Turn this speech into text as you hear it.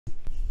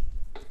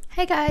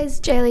Hey guys,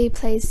 Jaylee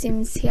Plays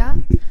Sims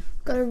here.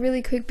 Got a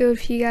really quick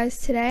build for you guys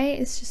today.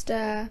 It's just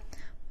a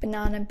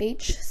banana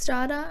beach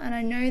starter, and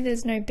I know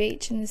there's no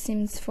beach in The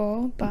Sims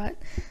 4, but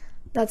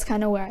that's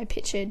kind of where I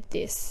pictured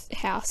this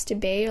house to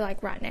be,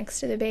 like right next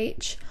to the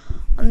beach,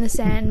 on the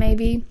sand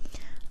maybe.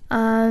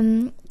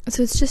 So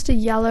it's just a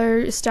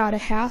yellow starter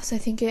house. I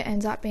think it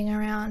ends up being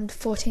around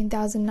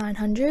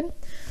 14,900.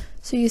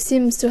 So your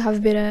Sims still have a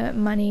bit of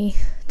money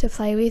to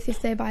play with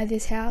if they buy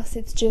this house.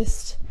 It's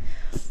just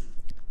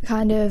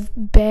kind of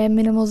bare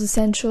minimals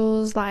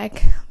essentials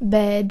like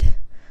bed,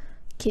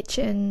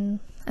 kitchen,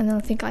 and then I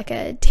think like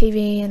a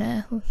TV and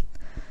a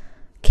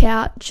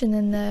couch, and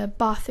then the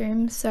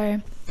bathroom.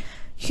 So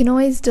you can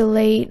always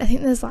delete, I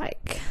think there's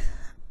like,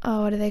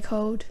 what are they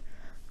called?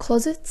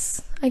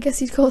 Closets, I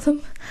guess you'd call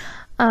them.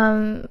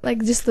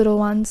 Like just little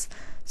ones.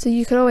 So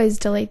you could always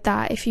delete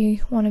that if you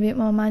want a bit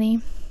more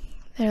money.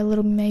 They're a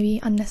little maybe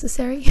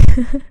unnecessary.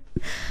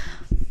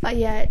 But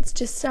yeah, it's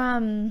just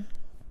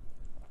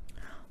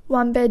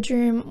one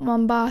bedroom,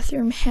 one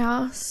bathroom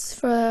house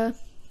for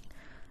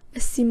a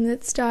sim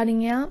that's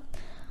starting out.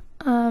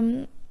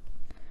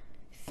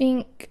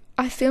 Think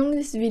I filmed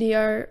this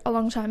video a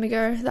long time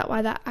ago. That's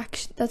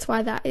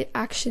why that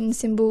action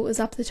symbol is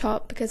up the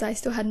top, because I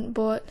still hadn't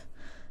bought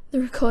the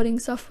recording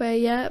software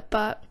yet.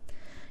 But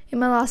in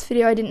my last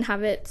video I didn't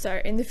have it, so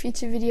in the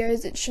future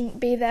videos it shouldn't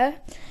be there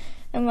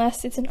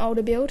unless it's an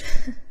older build.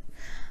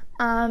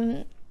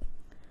 So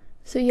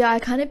yeah, I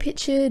kind of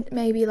pictured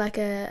maybe like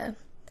a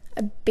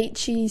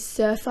beachy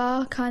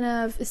surfer kind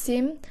of a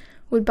sim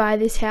would buy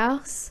this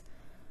house,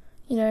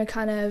 you know,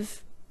 kind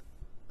of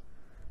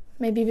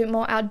maybe a bit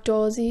more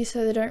outdoorsy,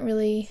 so they don't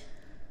really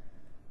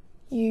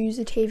use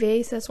a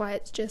TV, so that's why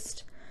it's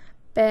just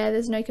bare,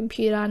 there's no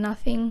computer,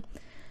 nothing.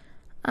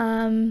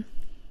 So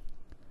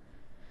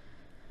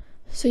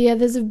yeah,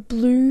 there's a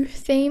blue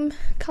theme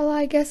colour,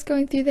 I guess,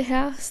 going through the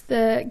house.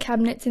 The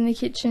cabinets in the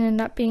kitchen end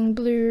up being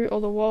blue,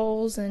 all the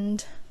walls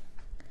and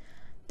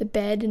the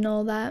bed and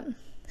all that.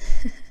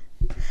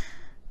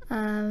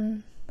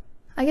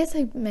 I guess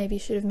I maybe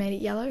should have made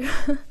it yellow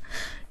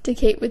to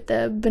keep with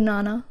the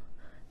banana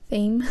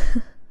theme.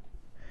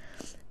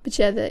 But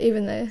yeah,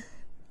 even the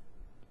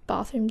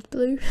bathroom's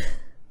blue.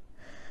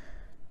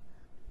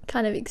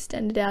 Kind of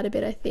extended out a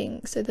bit, I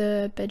think, so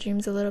the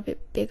bedroom's a little bit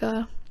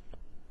bigger.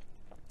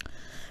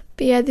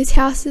 But yeah, this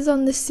house is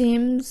on the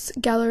Sims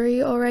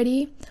gallery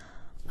already.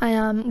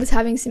 I was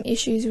having some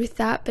issues with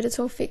that, but it's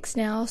all fixed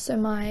now, so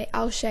my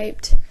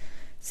L-shaped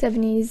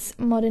 70s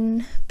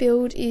modern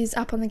build is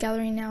up on the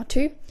gallery now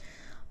too.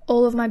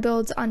 All of my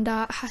builds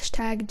under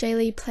hashtag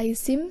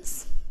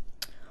jayleeplayssims,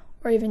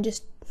 or even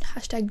just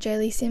hashtag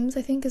jayleesims,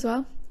 I think, as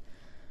well,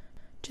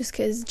 just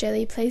because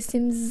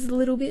jayleeplayssims is a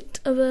little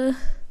bit of a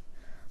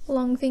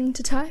long thing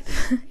to type.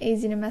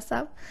 Easy to mess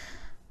up.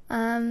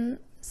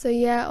 So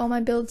yeah, all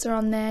my builds are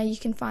on there. You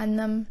can find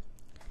them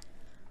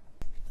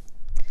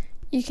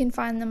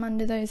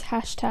under those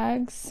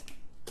hashtags,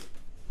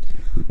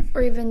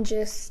 or even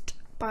just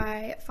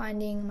by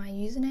finding my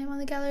username on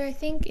the gallery. I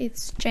think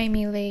it's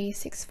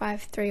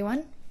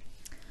JamieLee6531.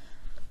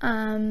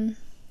 And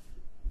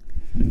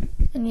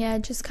yeah,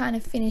 just kind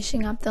of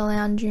finishing up the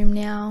lounge room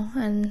now,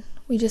 and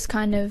we just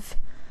kind of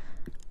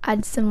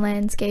add some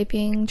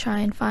landscaping, try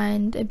and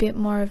find a bit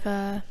more of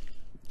a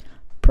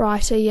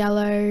brighter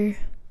yellow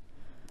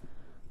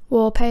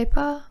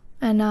wallpaper.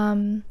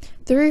 And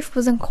the roof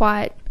wasn't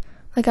quite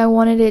like I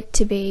wanted it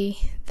to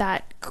be,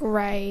 that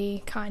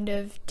grey kind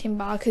of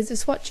timber, because the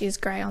swatch is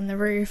grey on the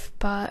roof,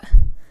 but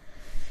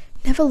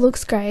it never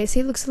looks grey. See,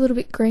 it looks a little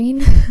bit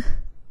green.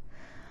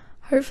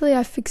 Hopefully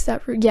I fixed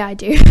that roof. Yeah, I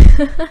do.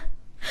 I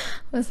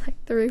was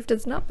like, the roof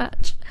does not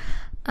match.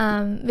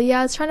 But yeah,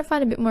 I was trying to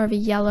find a bit more of a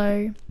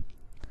yellow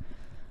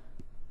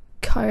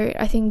coat.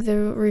 I think the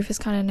roof is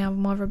kind of now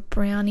more of a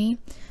brownie,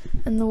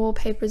 and the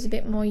wallpaper is a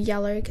bit more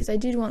yellow, because I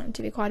did want it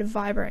to be quite a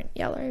vibrant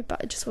yellow,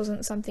 but it just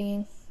wasn't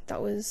something that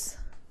was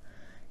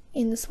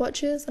in the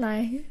swatches. And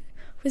I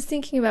was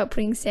thinking about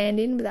putting sand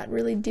in, but that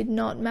really did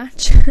not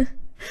match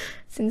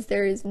since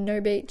there is no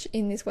beach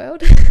in this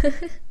world.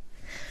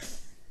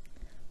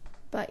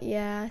 But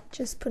yeah,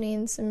 just putting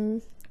in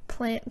some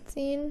plants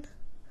in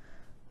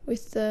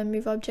with the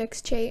move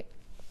objects cheat.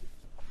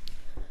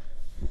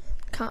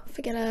 Can't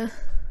forget a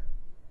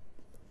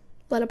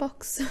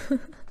letterbox.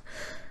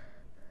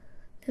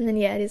 And then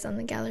yeah, it is on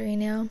the gallery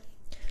now.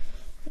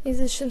 These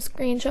are some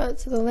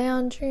screenshots of the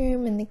lounge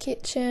room and the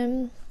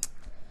kitchen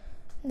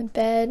and the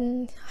bed.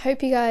 And I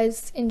hope you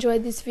guys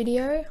enjoyed this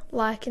video.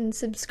 Like and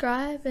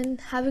subscribe, and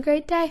have a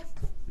great day.